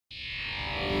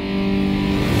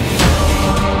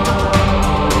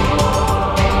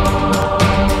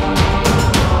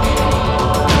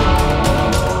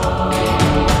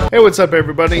Hey, what's up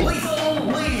everybody?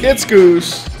 It's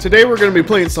Goose. Today we're going to be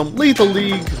playing some Lethal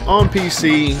League on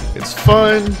PC. It's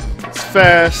fun, it's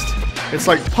fast, it's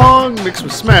like Pong mixed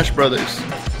with Smash Brothers.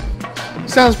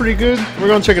 Sounds pretty good. We're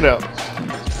going to check it out.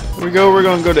 Here we go. We're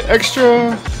going to go to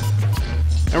Extra,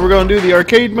 and we're going to do the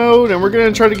arcade mode, and we're going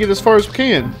to try to get as far as we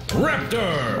can.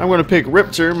 Raptor! I'm going to pick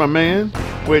Riptor, my man,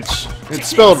 which it's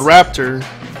spelled Raptor.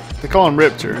 They call him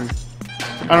Riptor.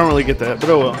 I don't really get that, but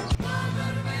oh well.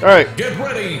 Alright. Get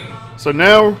ready! So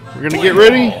now we're gonna get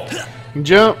ready. You can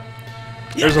jump.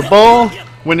 There's a ball.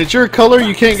 When it's your color,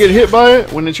 you can't get hit by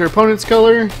it. When it's your opponent's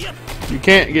color, you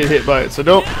can't get hit by it. So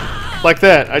don't like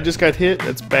that. I just got hit.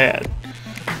 That's bad.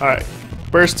 Alright.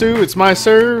 Burst 2, it's my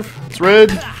serve. It's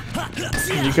red.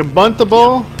 You can bunt the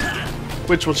ball,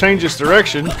 which will change its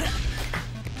direction.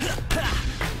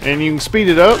 And you can speed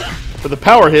it up for the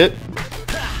power hit.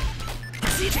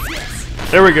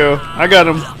 There we go. I got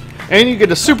him. And you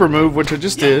get a super move, which I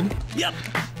just did.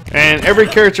 And every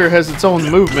character has its own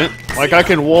movement. Like I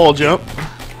can wall jump,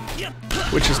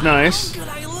 which is nice.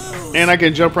 And I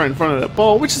can jump right in front of that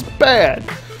ball, which is bad.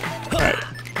 Alright,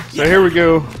 so here we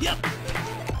go.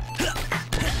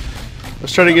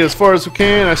 Let's try to get as far as we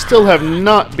can. I still have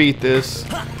not beat this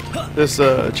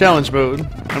challenge mode.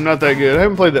 I'm not that good. I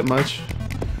haven't played that much.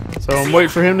 So I'm waiting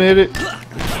for him to hit it.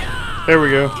 There we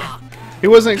go. He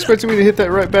wasn't expecting me to hit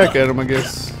that right back at him, I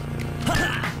guess.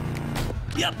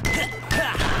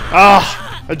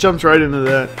 Ah! I jumped right into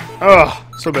that. Oh,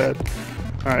 so bad.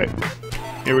 Alright.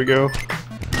 Here we go.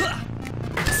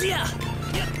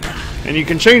 And you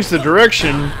can change the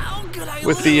direction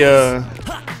with the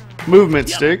movement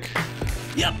stick.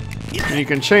 And you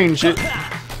can change it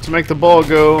to make the ball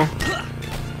go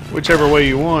whichever way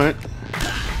you want.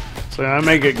 So I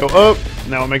make it go up,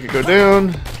 now I make it go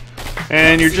down.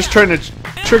 And you're just trying to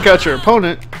trick out your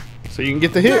opponent so you can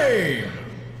get the hit.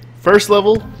 First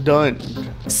level, done.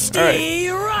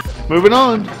 Alright, moving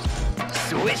on.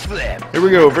 Here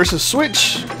we go, versus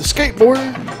Switch, the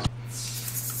skateboarder.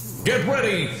 Get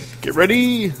ready! Get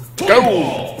ready,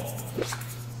 go!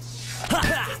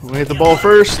 We hit the ball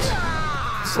first,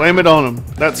 slam it on him.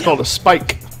 That's called a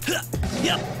spike.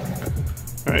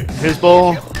 Alright, his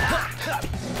ball.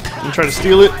 I'm trying to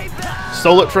steal it.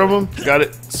 Stole it from him, got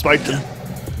it, spiked him.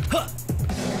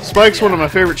 Spike's one of my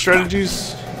favorite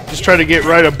strategies. Just try to get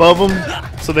right above them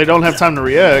so they don't have time to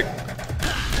react.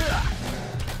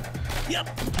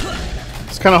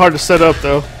 It's kind of hard to set up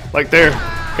though. Like there,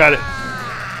 got it.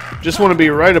 Just want to be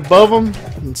right above them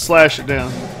and slash it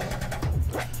down.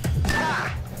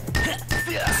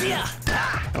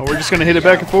 Oh, we're just going to hit it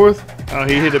back and forth? Oh,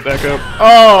 he hit it back up.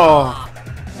 Oh!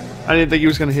 I didn't think he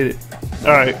was going to hit it.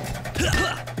 Alright.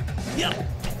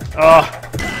 Oh!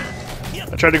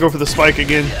 I tried to go for the spike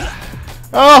again.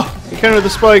 Oh! He countered the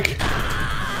spike.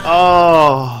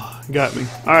 Oh! Got me.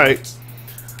 Alright.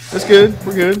 That's good.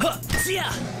 We're good.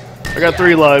 I got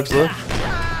 3 lives left.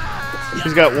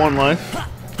 He's got 1 life.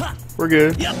 We're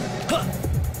good.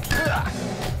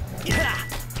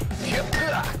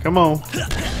 Come on.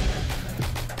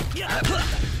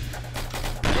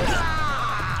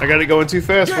 I got it going too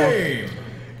fast for him.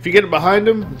 If you get it behind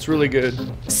him, it's really good.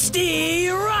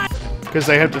 Because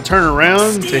they have to turn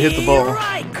around to hit the ball.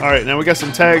 Alright, now we got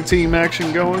some tag team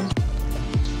action going.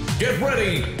 Get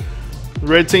ready!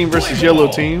 Red team versus yellow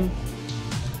team.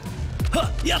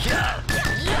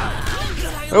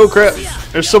 Oh crap,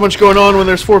 there's so much going on when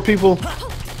there's 4 people.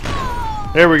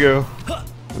 There we go.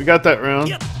 We got that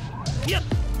round.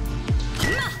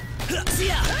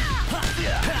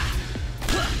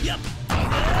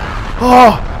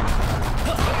 Oh!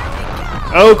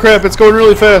 Oh crap, it's going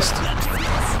really fast.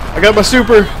 I got my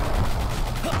super.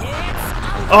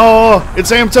 Oh,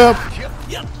 it's amped up.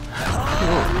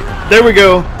 There we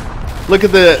go. Look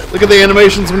at the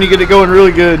animations when you get it going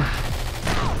really good.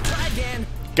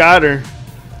 Got her.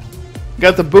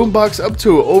 Got the boombox up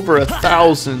to over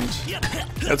 1,000.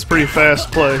 That's pretty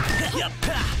fast play.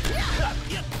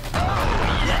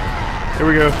 Here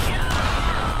we go.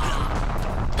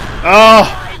 Oh!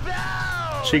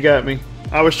 She got me.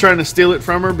 I was trying to steal it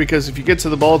from her because if you get to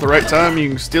the ball at the right time, you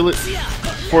can steal it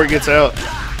before it gets out.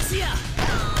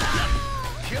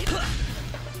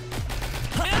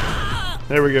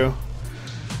 There we go.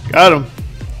 Got him.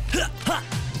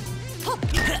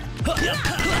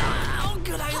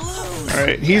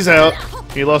 Alright, he's out.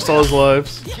 He lost all his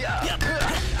lives.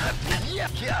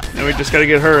 Now we just gotta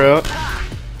get her out.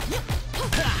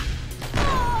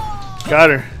 Got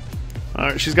her.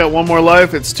 Alright, she's got 1 more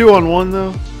life. It's 2 on 1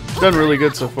 though. Done really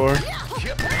good so far.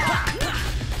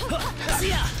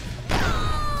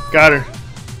 Got her.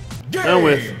 Done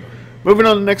with. Moving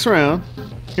on to the next round.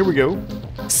 Here we go.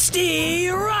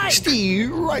 Steve Reich.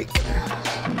 Steve Reich.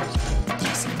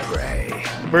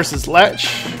 Versus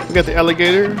Latch. We got the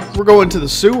alligator. We're going to the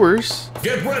sewers.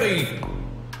 Get ready.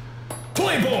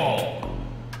 Play ball.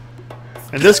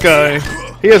 And this guy,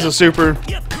 he has a super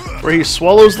where he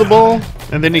swallows the ball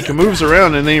and then he moves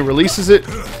around and then he releases it.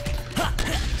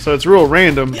 So it's real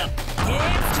random.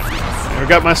 I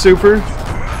got my super.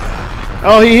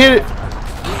 Oh, he hit it.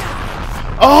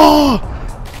 Oh!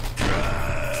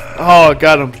 Oh,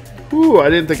 got him. Ooh, I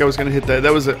didn't think I was going to hit that.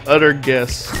 That was an utter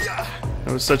guess.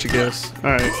 That was such a guess.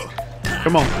 Alright.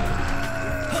 Come on.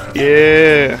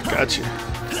 Yeah, gotcha.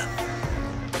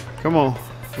 Come on.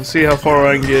 Let's see how far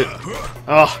I can get.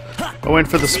 Oh, I went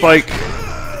for the spike.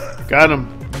 Got him.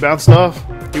 Bounced off.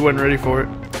 He wasn't ready for it.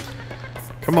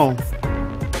 Come on.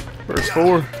 Verse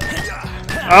 4.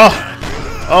 Oh!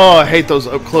 Oh, I hate those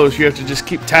up close. You have to just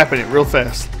keep tapping it real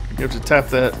fast. You have to tap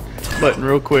that button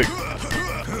real quick.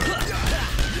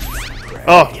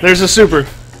 Oh, there's a super.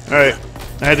 Alright.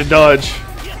 I had to dodge.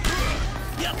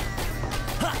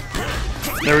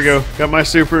 There we go. Got my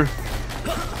super.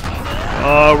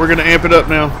 We're going to amp it up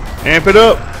now. Amp it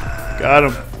up. Got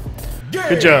him.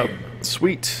 Good job.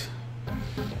 Sweet.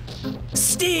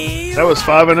 That was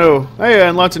 5-0. Hey, I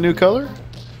unlocked a new color.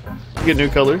 You get new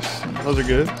colors. Those are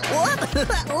good.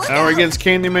 Now we're against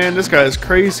Candyman. This guy is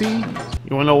crazy.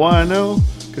 You want to know why I know?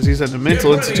 Because he's at a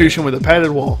mental institution with a padded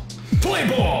wall. Play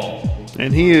ball.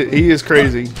 And he is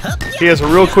crazy. He has a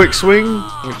real quick swing,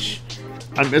 which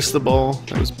I missed the ball.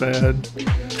 That was bad.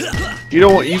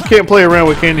 You can't play around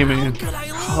with Candyman.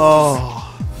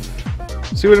 Oh,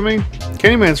 see what I mean?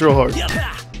 Candyman's real hard.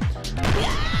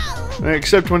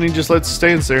 Except when he just lets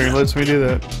stands there and lets me do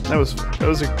that. That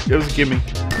was a gimme.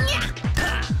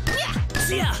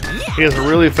 He has a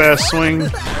really fast swing.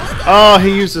 Oh,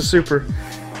 he used a super.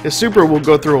 His super will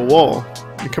go through a wall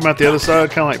and come out the other side,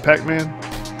 kind of like Pac-Man.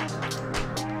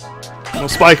 We'll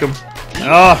spike him.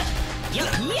 Ah,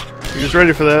 he was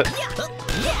ready for that.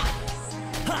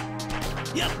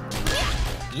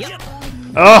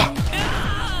 Oh,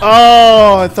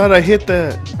 oh! I thought I hit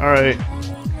that. All right.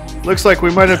 Looks like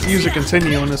we might have to use a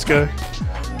continue on this guy.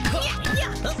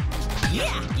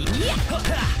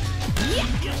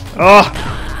 Oh,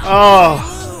 oh,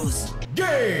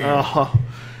 oh!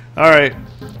 All right.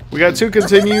 We got 2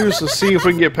 continues. Let's see if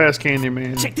we can get past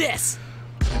Candyman. Check this.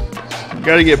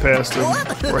 Gotta get past him.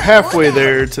 We're halfway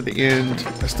there to the end.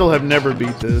 I still have never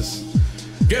beat this.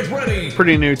 Get ready.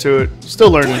 Pretty new to it.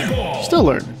 Still learning. Still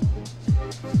learning.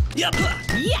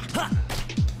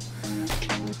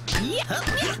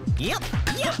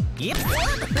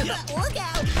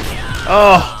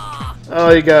 Oh, oh,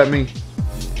 he got me.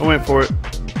 I went for it.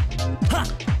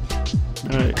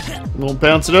 All right, we'll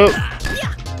bounce it up.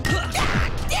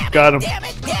 Got him.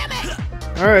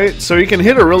 All right, so he can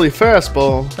hit a really fast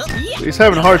ball. He's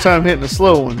having a hard time hitting a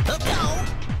slow one.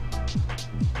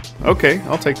 Okay,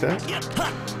 I'll take that.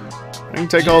 I can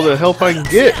take all the help I can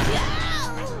get.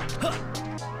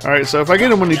 Alright, so if I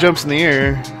get him when he jumps in the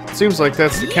air, it seems like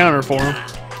that's the counter for him.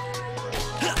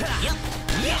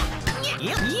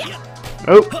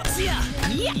 Oh!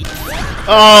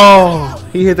 Oh!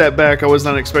 He hit that back. I was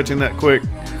not expecting that quick.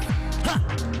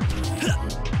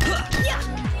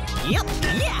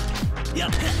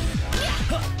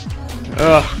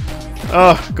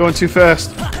 Going too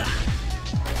fast.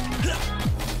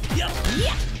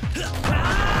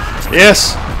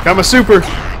 Yes! Got my super!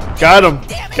 Got him!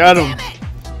 Got him!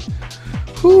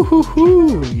 Hoo hoo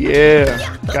hoo!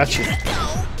 Yeah! Gotcha.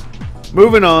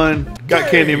 Moving on.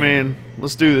 Got Candyman.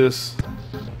 Let's do this.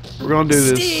 We're gonna do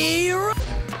this. Here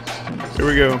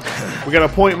we go. We got a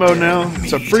point mode now.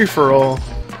 It's a free-for-all.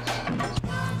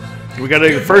 We got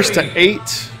a first to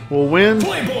 8 will win.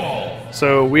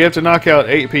 So we have to knock out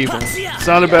 8 people. It's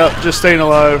not about just staying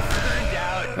alive.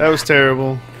 That was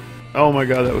terrible. Oh my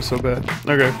god, that was so bad.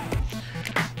 Okay.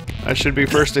 I should be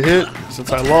first to hit since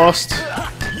I lost.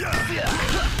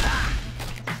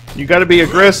 You gotta be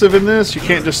aggressive in this. You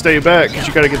can't just stay back because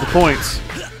you gotta get the points.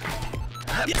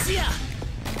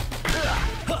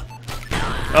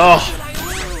 Oh.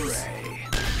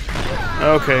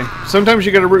 Okay. Sometimes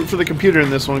you gotta root for the computer in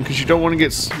this one because you don't want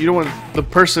the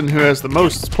person who has the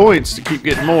most points to keep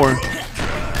getting more.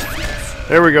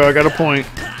 There we go. I got a point.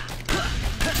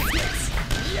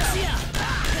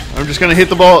 I'm just gonna hit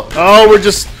the ball. Oh,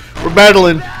 we're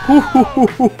battling.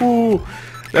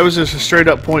 That was just a straight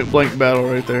up point blank battle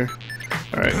right there.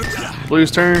 All right,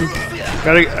 Blue's turn.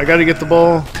 I gotta get the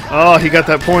ball. Oh, he got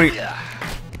that point.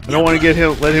 I don't want to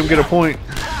let him get a point.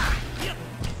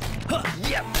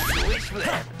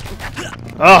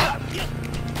 Oh.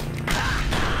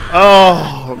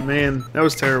 Oh man, that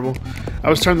was terrible. I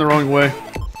was turned the wrong way.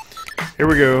 Here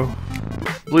we go.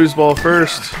 Blues ball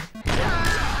first.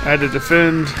 I had to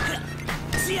defend.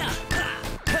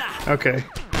 Okay.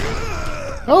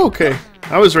 Oh, okay.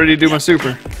 I was ready to do my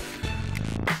super.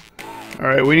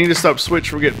 Alright, we need to stop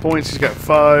Switch from getting points. He's got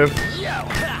 5.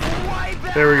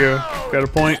 There we go. Got a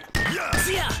point.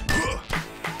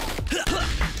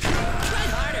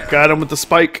 Got him with the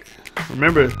spike.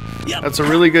 Remember, that's a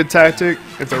really good tactic.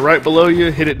 If they're right below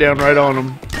you, hit it down right on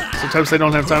them. Sometimes they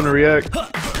don't have time to react.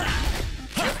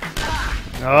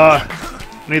 Ah,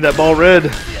 need that ball red.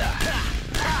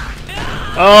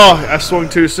 Oh, I swung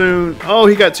too soon. Oh,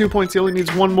 he got 2 points. He only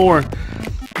needs 1 more.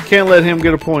 Can't let him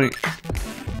get a point.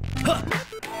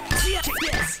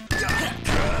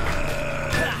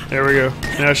 There we go.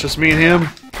 Now it's just me and him.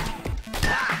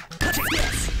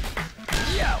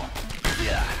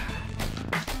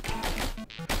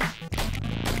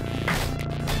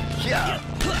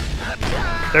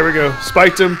 There we go.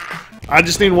 Spiked him. I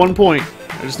just need 1 point.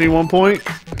 I just need 1 point.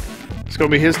 It's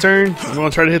going to be his turn. I'm going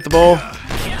to try to hit the ball.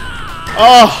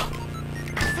 Oh!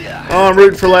 Oh, I'm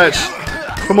rooting for Latch.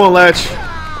 Come on, Latch.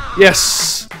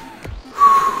 Yes!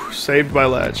 Whew, saved by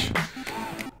Latch.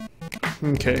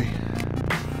 Okay.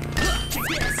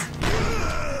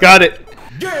 Got it.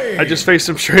 I just faced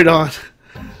him straight on.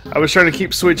 I was trying to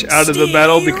keep Switch out of the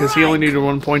battle because he only needed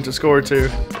 1 point to score too.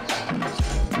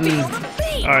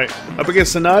 Alright, up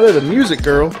against Sonata, the music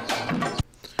girl.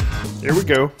 Here we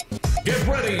go. Get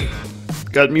ready.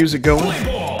 Got music going. Play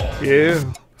ball. Yeah.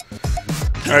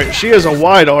 Alright, she has a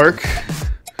wide arc.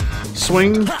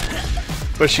 Swing.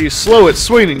 But she's slow at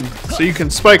swinging, so you can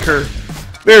spike her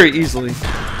very easily.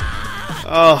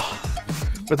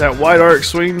 But that wide arc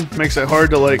swing makes it hard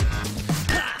to like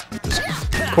just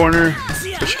corner.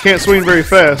 But she can't swing very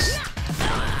fast.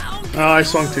 Oh, I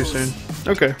swung too soon.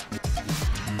 Okay.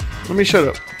 Let me shut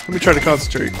up. Let me try to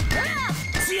concentrate.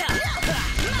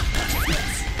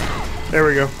 There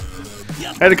we go.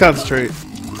 Had to concentrate.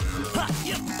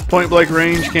 Point blank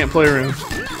range, can't play around.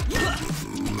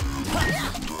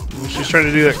 She's trying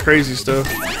to do that crazy stuff.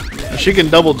 She can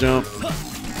double jump.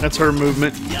 That's her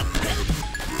movement.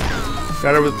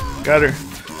 Got her with. Got her.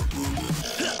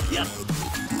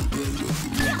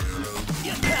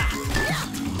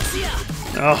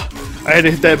 Oh, I had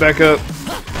to hit that back up.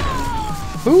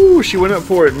 Ooh, she went up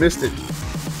for it and missed it.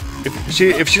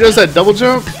 If she does that double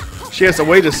jump, she has to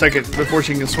wait a second before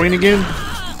she can swing again.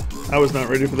 I was not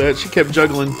ready for that. She kept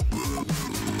juggling.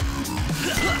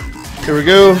 Here we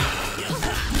go.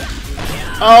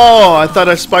 Oh, I thought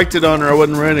I spiked it on her. I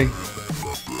wasn't ready.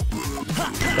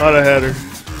 Thought I had her.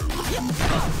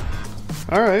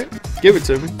 Alright, give it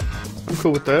to me. I'm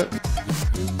cool with that.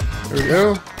 There we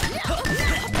go.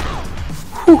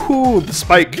 Woohoo, the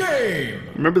spike.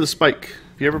 Remember the spike.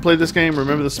 If you ever played this game,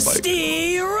 remember the spike.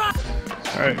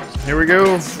 Alright, here we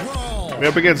go. We're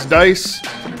up against Dice.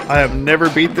 I have never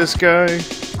beat this guy.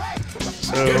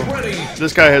 So,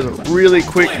 this guy has a really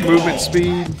quick movement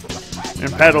speed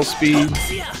and paddle speed.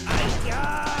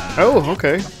 Oh,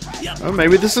 okay. Oh,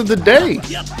 maybe this is the day.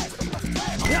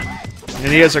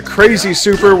 And he has a crazy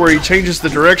super where he changes the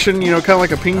direction, you know, kind of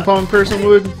like a ping pong person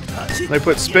would. They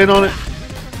put spin on it.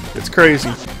 It's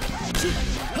crazy.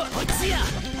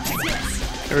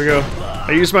 There we go.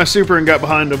 I used my super and got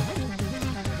behind him.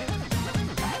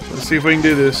 Let's see if we can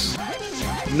do this.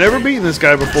 Never beaten this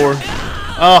guy before.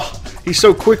 Oh, he's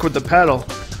so quick with the paddle.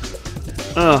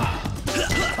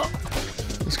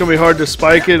 It's gonna be hard to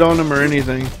spike it on him or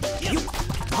anything.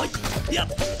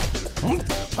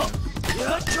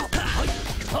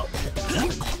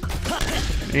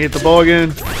 He hit the ball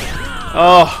again.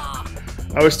 Oh,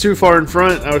 I was too far in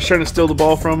front. I was trying to steal the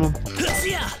ball from him.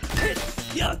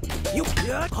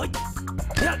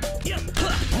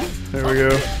 There we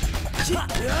go.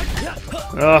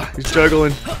 Oh, he's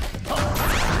juggling.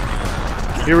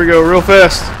 Here we go, real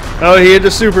fast. Oh, he hit the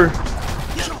super.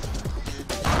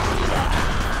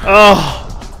 Oh,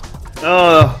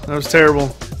 that was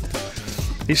terrible.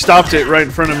 He stopped it right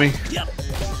in front of me.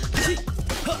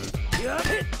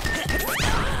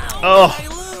 Oh,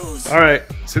 all right.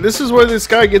 So this is where this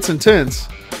guy gets intense.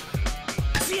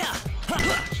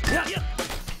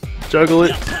 Juggle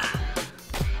it.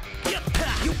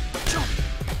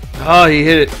 Oh, he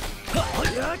hit it.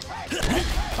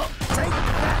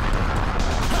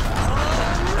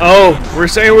 Oh, we're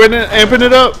saying we're amping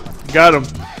it up. Got him.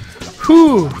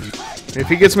 Whew. If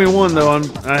he gets me one, though,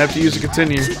 I have to use a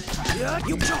continue.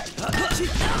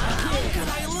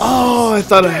 Oh, I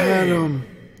thought I had him.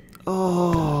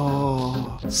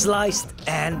 Oh. Sliced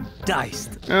and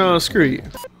diced. Oh, screw you.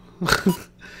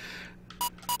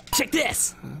 Check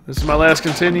this. This is my last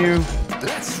continue.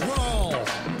 Let's roll.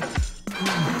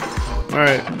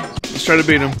 Alright. Let's try to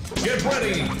beat him. Get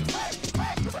ready.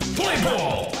 Play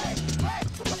ball.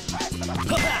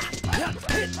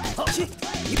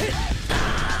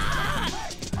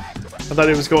 I thought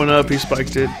he was going up, he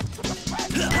spiked it.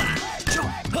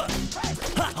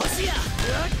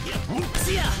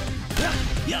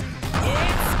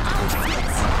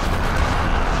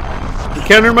 He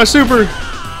countered my super!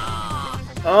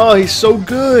 Oh, he's so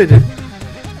good!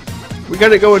 We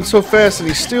got it going so fast and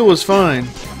he still was fine.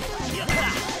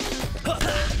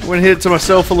 Went hit to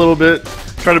myself a little bit,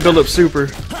 trying to build up super.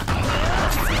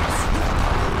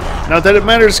 Not that it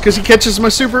matters because he catches my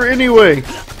super anyway.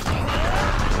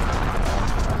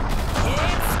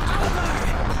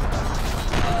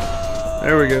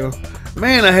 There we go.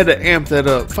 Man, I had to amp that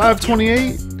up.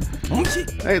 528?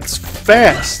 That's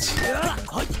fast.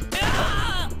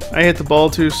 I hit the ball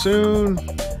too soon.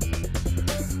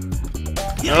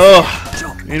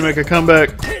 Oh, need to make a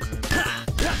comeback.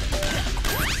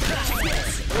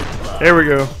 There we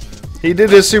go. He did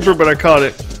his super, but I caught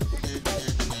it.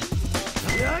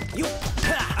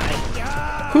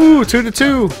 Whoo,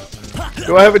 2-2.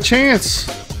 Do I have a chance?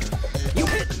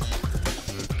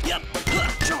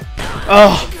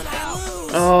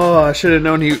 Oh, I should have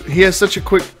known he has such a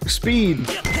quick speed.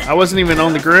 I wasn't even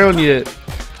on the ground yet.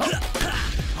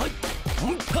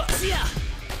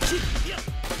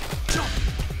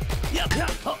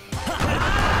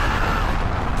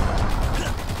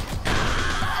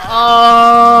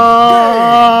 Ah!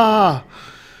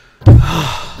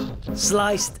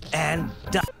 Sliced and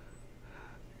diced.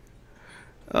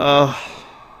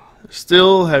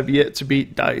 Still have yet to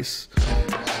beat Dice.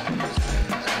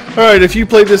 Alright, if you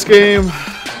played this game,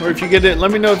 or if you get it,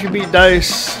 let me know if you beat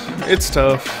Dice. It's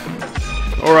tough.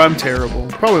 Or I'm terrible.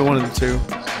 Probably one of the two.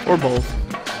 Or both.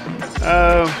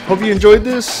 Hope you enjoyed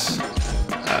this.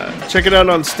 Check it out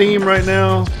on Steam right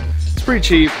now. It's pretty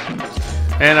cheap.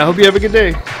 And I hope you have a good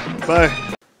day. Bye.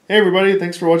 Hey everybody,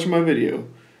 thanks for watching my video.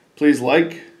 Please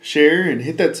like, share, and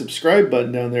hit that subscribe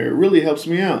button down there. It really helps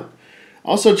me out.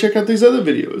 Also check out these other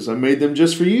videos. I made them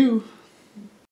just for you.